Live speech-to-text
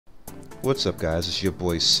What's up, guys? It's your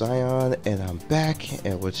boy Scion, and I'm back,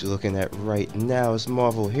 and what you're looking at right now is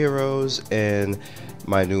Marvel Heroes and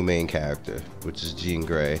my new main character, which is Jean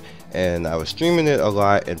Grey. And I was streaming it a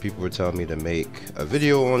lot, and people were telling me to make a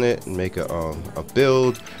video on it and make a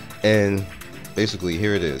build, and basically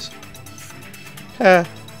here it is.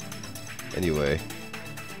 Anyway,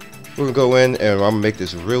 we're gonna go in and I'm gonna make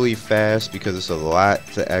this really fast because it's a lot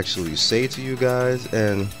to actually say to you guys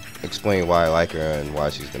and explain why I like her and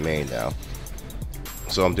why she's the main now.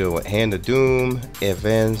 So I'm dealing with Hand of Doom,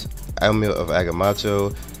 Advanced Amulet of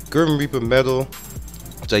Agamotto, Grim Reaper Metal,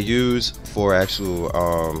 which I use for actual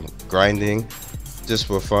grinding, just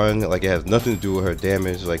for fun. Like, it has nothing to do with her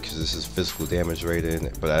damage, like, cause this is physical damage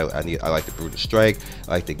rating. But I like the Brutal Strike.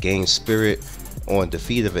 I like to gain spirit on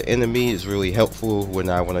defeat of an enemy. Is really helpful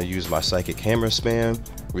when I want to use my Psychic Hammer spam.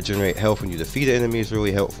 Regenerate health when you defeat an enemy is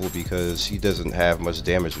really helpful because she doesn't have much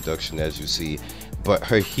damage reduction, as you see, but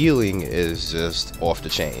her healing is just off the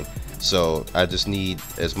chain. So I just need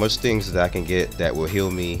as much things that I can get that will heal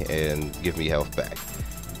me and give me health back.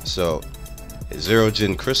 So Zero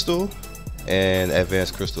Gen Crystal and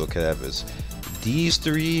Advanced Crystal Cadavers. These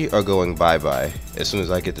three are going bye-bye as soon as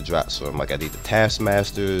I get the drop. So I'm like, I need the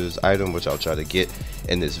Taskmaster's item, which I'll try to get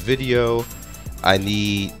in this video. I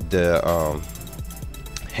need the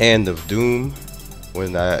Hand of Doom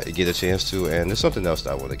when I get a chance to, and there's something else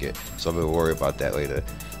that I want to get, so I'm gonna worry about that later.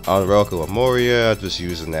 On Relic of Lemuria, I'm just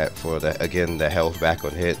using that for that, again, the health back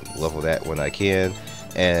on hit, level that when I can.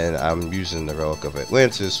 And I'm using the Relic of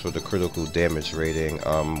Atlantis for the critical damage rating,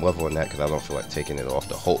 leveling that because I don't feel like taking it off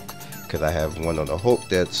the Hulk, because I have one on the Hulk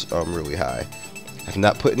that's really high. I've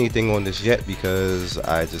not put anything on this yet because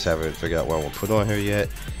I just haven't figured out what I want to put on her yet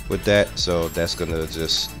with that, so that's gonna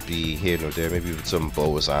just be here nor there. Maybe with some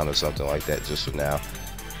bows on or something like that just for now.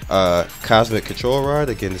 Cosmic Control Rod,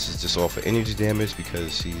 again, this is just all for energy damage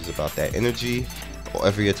because she's about that energy.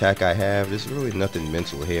 Every attack I have, there's really nothing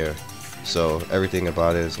mental here, so everything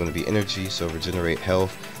about it is going to be energy. So regenerate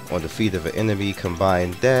health on defeat of an enemy.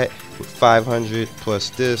 Combine that with 500 plus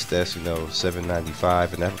this, that's, you know,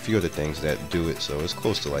 795, and I have a few other things that do it, so it's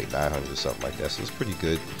close to like 900 something like that, so it's pretty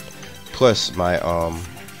good. Plus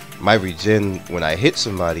my regen when I hit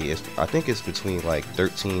somebody is, I think it's between like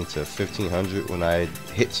 13 to 1500 when I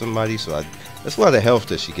hit somebody, so that's a lot of health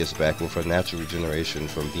that she gets back with her natural regeneration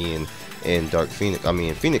from being in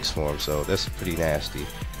Phoenix form, so that's pretty nasty.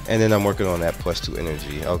 And then I'm working on that +2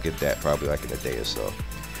 energy. I'll get that probably like in a day or so.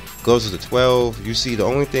 Goes to the 12. You see, the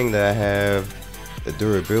only thing that I have the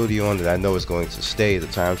durability on that I know is going to stay, the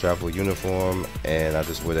time travel uniform, and I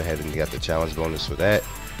just went ahead and got the challenge bonus for that.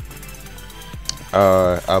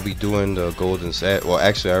 I'll be doing the golden set. Well,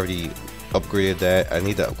 actually I already upgraded that. I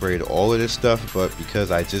need to upgrade all of this stuff, but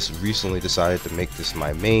because I just recently decided to make this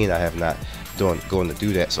my main, I have not going to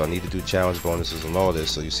do that, so I need to do challenge bonuses and all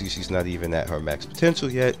this. So you see, she's not even at her max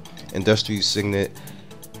potential yet. Industrial Signet,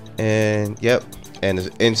 and yep, and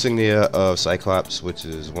the insignia of Cyclops, which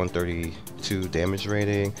is 132 damage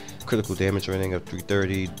rating, critical damage rating of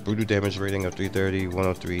 330, brutal damage rating of 330,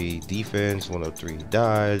 103 defense, 103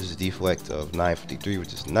 dodge, deflect of 953,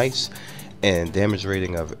 which is nice, and damage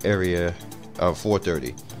rating of area of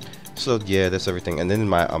 430. So yeah, that's everything. And then in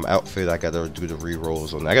my outfit, I gotta do the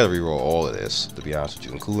rerolls on. I gotta reroll all of this, to be honest with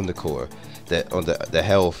you, including the core. That on the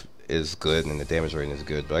health is good and the damage rating is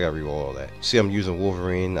good, but I gotta reroll all that. See, I'm using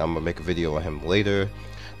Wolverine. I'm gonna make a video on him later.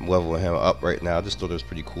 I'm leveling him up right now. I just thought it was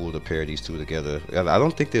pretty cool to pair these two together. I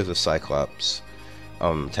don't think there's a Cyclops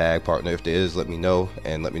tag partner. If there is, let me know,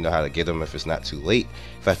 and let me know how to get him if it's not too late,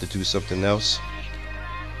 if I have to do something else.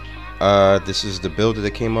 This is the build that I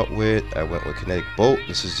came up with. I went with Kinetic Bolt.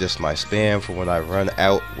 This is just my spam for when I run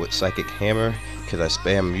out with Psychic Hammer, because I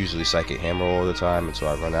spam usually Psychic Hammer all the time until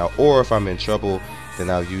I run out, or if I'm in trouble, then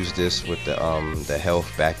I'll use this with the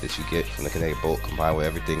health back that you get from the Kinetic Bolt combined with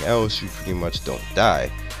everything else. You pretty much don't die.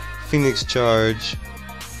 Phoenix Charge,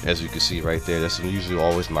 as you can see right there, that's usually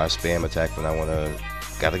always my spam attack when I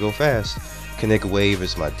gotta go fast. Kinetic Wave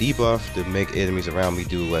is my debuff to make enemies around me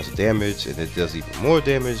do less damage, and it does even more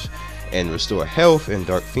damage. And restore health in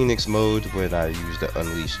Dark Phoenix mode when I use the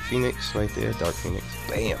Unleashed Phoenix right there. Dark Phoenix,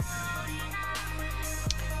 bam.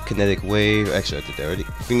 Kinetic Wave, actually I did that already.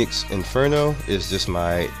 Phoenix Inferno is just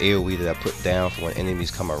my AoE that I put down for when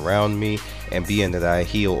enemies come around me, and being that I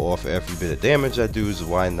heal off every bit of damage I do, so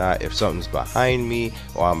why not, if something's behind me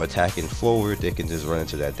or I'm attacking forward, they can just run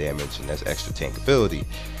into that damage, and that's extra tankability.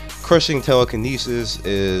 Crushing Telekinesis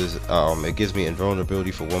is, it gives me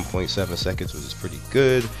invulnerability for 1.7 seconds, which is pretty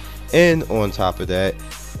good. And on top of that,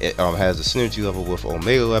 it has a synergy level with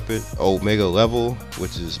Omega Level,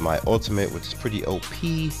 which is my ultimate, which is pretty OP.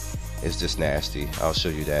 is just nasty. I'll show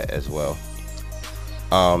you that as well.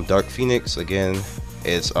 Dark Phoenix, again,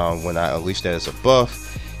 it's when I unleash that as a buff.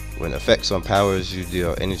 When affects on powers, you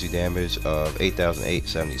deal energy damage of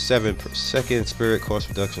 8,877 per second. Spirit cost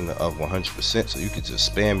reduction of 100%, so you can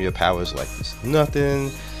just spam your powers like it's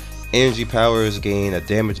nothing. Energy powers gain a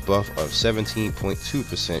damage buff of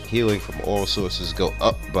 17.2%. Healing from all sources go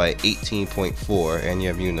up by 18.4%, and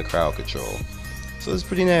you're immune to crowd control. So it's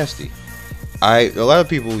pretty nasty. A lot of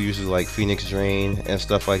people usually like Phoenix Drain and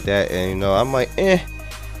stuff like that, and you know, I'm like,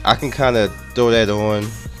 I can kind of throw that on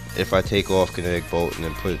if I take off Kinetic Bolt and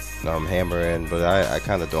then put Hammer in, but I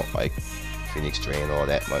kind of don't like Phoenix Drain all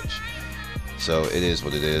that much. So it is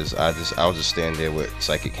what it is. I'll just stand there with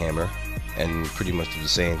Psychic Hammer and pretty much do the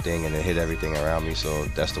same thing and then hit everything around me. So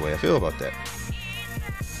that's the way I feel about that.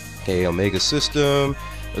 Okay, Omega System.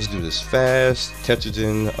 Let's do this fast.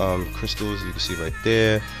 Tetragen crystals, you can see right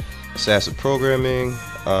there. Assassin Programming,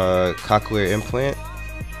 Cochlear Implant,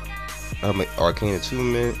 Arcane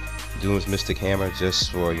Attunement, Doom's Mystic Hammer,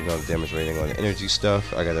 just for, you know, the damage rating on the energy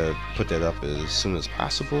stuff. I gotta put that up as soon as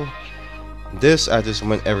possible. This, I just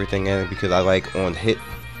went everything in because I like on hit.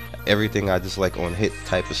 Everything I just like on hit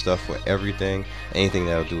type of stuff for everything. Anything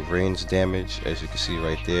that'll do range damage, as you can see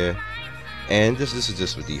right there. And this is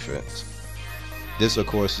just for defense. This, of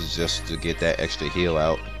course, is just to get that extra heal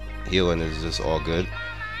out. Healing is just all good.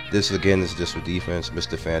 This, again, is just for defense.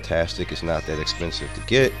 Mr. Fantastic is not that expensive to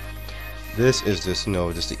get. This is just, you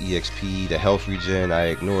know, just the EXP, the health regen. I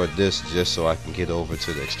ignored this just so I can get over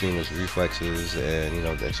to the Extremist Reflexes and, you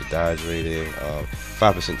know, the extra dodge rating.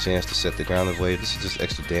 5% chance to set the ground blade. This is just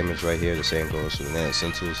extra damage right here. The same goes for the Nano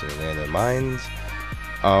Sentinels and the Nano Mines.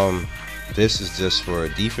 This is just for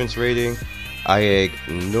defense rating. I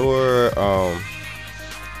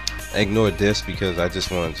ignore this because I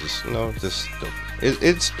just want to just, you know,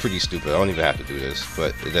 it's pretty stupid. I don't even have to do this,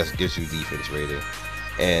 but it just gives you defense rating.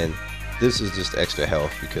 And this is just extra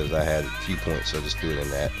health because I had a few points, so just do it in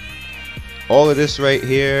that. All of this right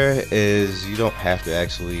here is, you don't have to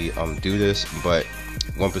actually do this, but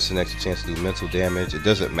 1% extra chance to do mental damage. It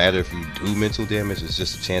doesn't matter if you do mental damage, it's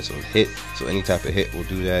just a chance on hit, so any type of hit will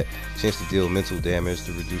do that. Chance to deal mental damage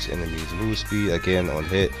to reduce enemies' move speed, again on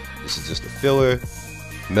hit. This is just a filler.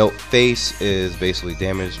 Melt Face is basically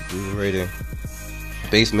damage brutal rating.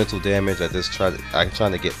 Base mental damage, I'm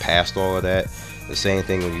trying to get past all of that. The same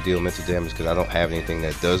thing when you deal mental damage because I don't have anything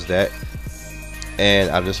that does that. And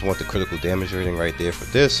I just want the critical damage rating right there for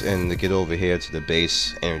this, and to get over here to the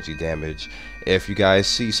base energy damage. If you guys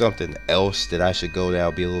see something else that I should go that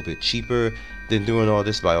will be a little bit cheaper than doing all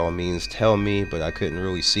this, by all means tell me, but I couldn't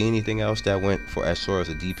really see anything else that went for as far as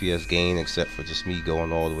a DPS gain except for just me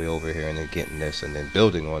going all the way over here and then getting this and then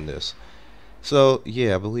building on this. So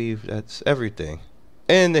yeah, I believe that's everything.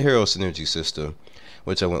 And the hero synergy system,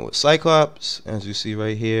 which I went with Cyclops, as you see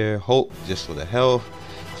right here. Hulk just for the health.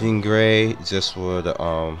 Jean Grey just for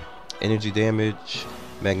the energy damage.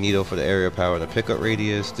 Magneto for the area power and the pickup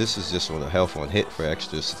radius. This is just for the health on hit for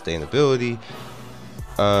extra sustainability.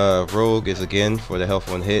 Rogue is again for the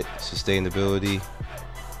health on hit, sustainability.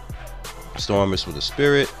 Storm is for the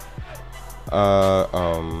spirit.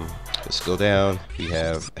 Let's go down. We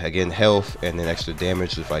have again health and then extra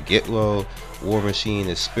damage if I get low. War Machine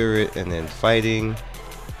is spirit and then fighting.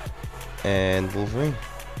 And Wolverine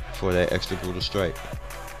for that extra brutal strike.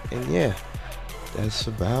 And yeah, that's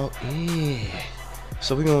about it.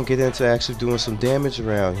 So we're gonna get into actually doing some damage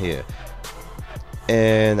around here,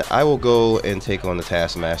 and I will go and take on the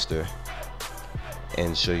Taskmaster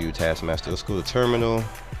and show you Taskmaster. Let's go to terminal.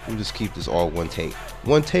 We'll just keep this all one take.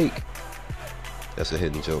 That's a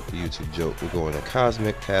hidden joke, a YouTube joke. We're going to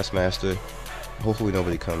Cosmic Taskmaster. Hopefully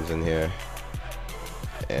nobody comes in here,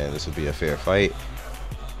 and this will be a fair fight.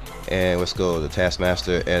 And let's go to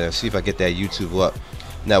Taskmaster and see if I get that YouTube luck.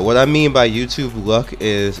 Now, what I mean by YouTube luck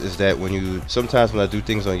is that sometimes when I do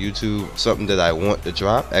things on YouTube, something that I want to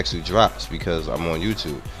drop actually drops because I'm on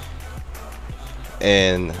YouTube.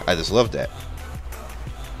 And I just love that.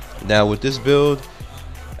 Now with this build,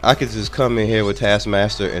 I could just come in here with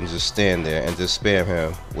Taskmaster and just stand there and just spam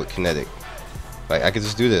him with kinetic. Like, I could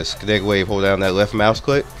just do this. Kinetic wave, hold down that left mouse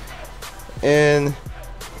click. And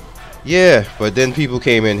yeah, but then people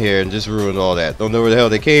came in here and just ruined all that. Don't know where the hell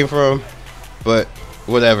they came from, but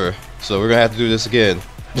whatever. So we're gonna have to do this again.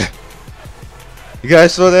 You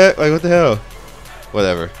guys saw that? Like, what the hell?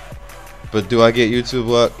 Whatever. But do I get YouTube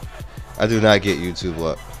luck? I do not get YouTube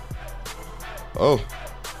luck. Oh,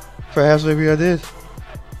 perhaps maybe I did,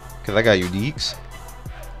 cause I got uniques.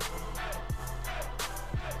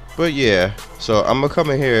 But yeah, so I'm gonna come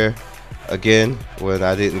in here again when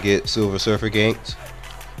I didn't get Silver Surfer ganked.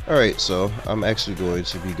 Alright, so I'm actually going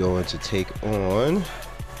to be going to take on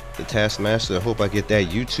the Taskmaster. I hope I get that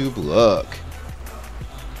YouTube luck.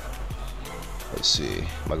 Let's see.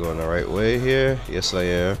 Am I going the right way here? Yes, I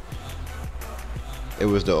am. It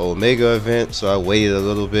was the Omega event, so I waited a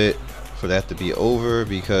little bit for that to be over,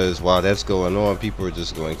 because while that's going on, people are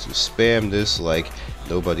just going to spam this like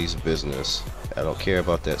nobody's business. I don't care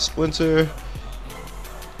about that Splinter.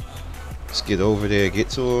 Let's get over there, get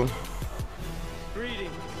to him.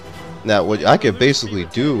 Now, what I could basically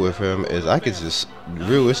do with him is I could just,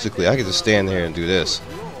 realistically, I could just stand there and do this.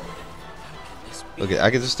 Okay, I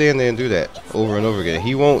could just stand there and do that over and over again.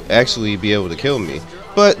 He won't actually be able to kill me,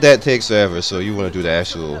 but that takes forever, so you want to do the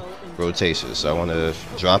actual rotation. So I want to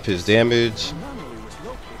drop his damage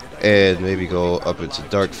and maybe go up into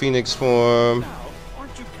Dark Phoenix form.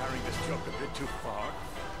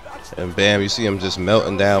 And bam, you see him just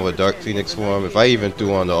melting down with Dark Phoenix form. If I even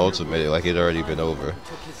threw on the ultimate, like it already been over.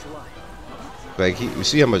 Like you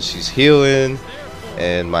see how much he's healing,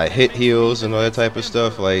 and my hit heals and all that type of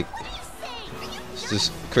stuff. Like it's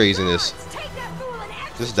just craziness.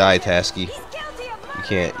 Just die, Tasky. You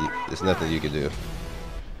can't. There's nothing you can do.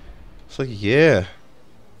 It's like, yeah,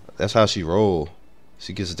 that's how she roll.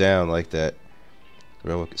 She gets down like that.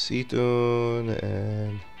 And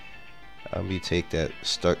I'll be take that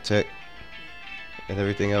Stark Tech, and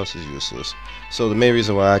everything else is useless. So the main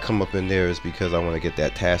reason why I come up in there is because I want to get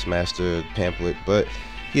that Taskmaster pamphlet, but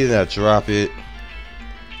he did not drop it.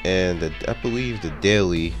 And I believe the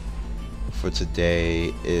daily for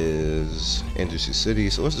today is Industry City,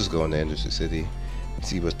 so let's just go into Industry City and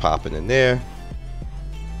see what's popping in there.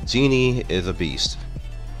 Genie is a beast.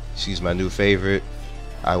 She's my new favorite.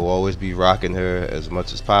 I will always be rocking her as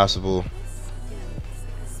much as possible.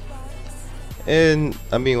 And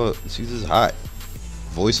I mean, well, she's just hot.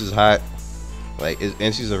 Voice is hot, like,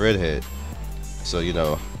 and she's a redhead. So you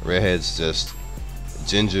know, redheads just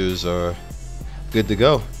gingers are good to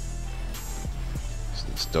go.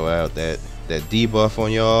 Let's throw out that debuff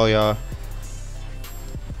on y'all,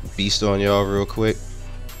 beast on y'all real quick.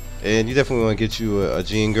 And you definitely want to get you a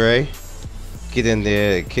Jean Grey. Get in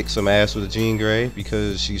there and kick some ass with a Jean Grey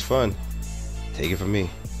because she's fun. Take it from me.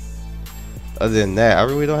 Other than that, I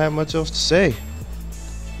really don't have much else to say.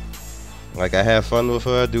 Like, I have fun with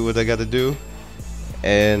her, I do what I gotta do,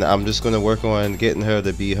 and I'm just gonna work on getting her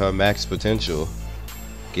to be her max potential.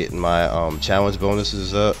 Getting my challenge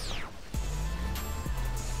bonuses up.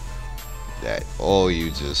 That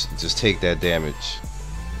you just take that damage.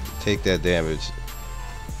 Take that damage.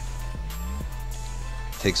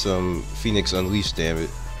 Take some Phoenix Unleashed damage.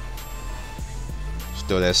 Just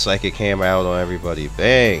throw that psychic hammer out on everybody.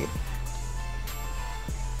 Bang!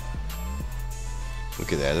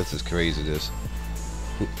 Look at that. This is craziness.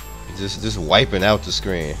 Just wiping out the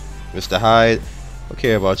screen. Mr. Hyde. I don't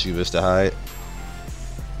care about you, Mr. Hyde.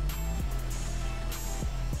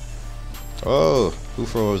 Oh, who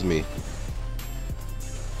froze me?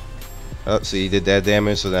 Oh, see, he did that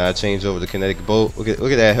damage, so then I changed over to Kinetic Bolt. Look at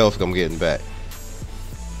that health I'm getting back.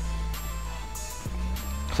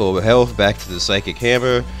 Full health, back to the Psychic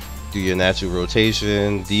Hammer. Do your natural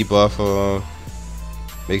rotation, debuff him.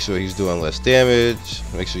 Make sure he's doing less damage.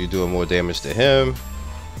 Make sure you're doing more damage to him.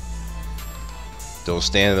 Don't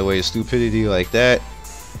stand in the way of stupidity like that.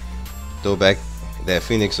 Throw back that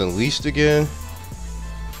Phoenix Unleashed again.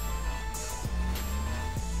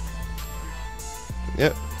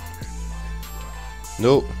 Yep.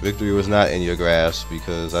 Nope, victory was not in your grasp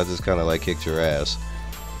because I just kind of like kicked your ass.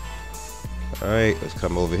 Alright, let's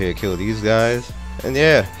come over here and kill these guys. And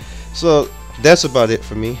yeah, so that's about it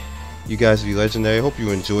for me. You guys be legendary. Hope you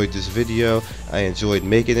enjoyed this video. I enjoyed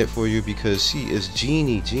making it for you because she is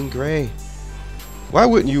Jean Grey. Why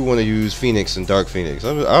wouldn't you want to use Phoenix and Dark Phoenix?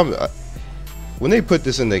 When they put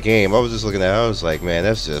this in the game, I was just looking at it, I was like, man,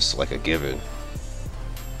 that's just like a given.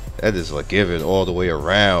 That is a given all the way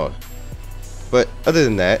around. But other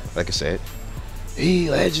than that, like I said, be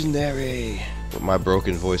legendary. With my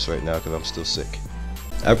broken voice right now because I'm still sick.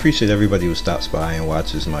 I appreciate everybody who stops by and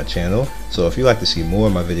watches my channel. So if you'd like to see more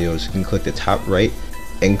of my videos, you can click the top right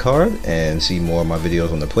end card and see more of my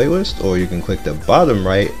videos on the playlist, or you can click the bottom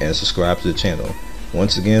right and subscribe to the channel.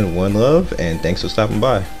 Once again, one love and thanks for stopping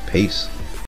by. Peace.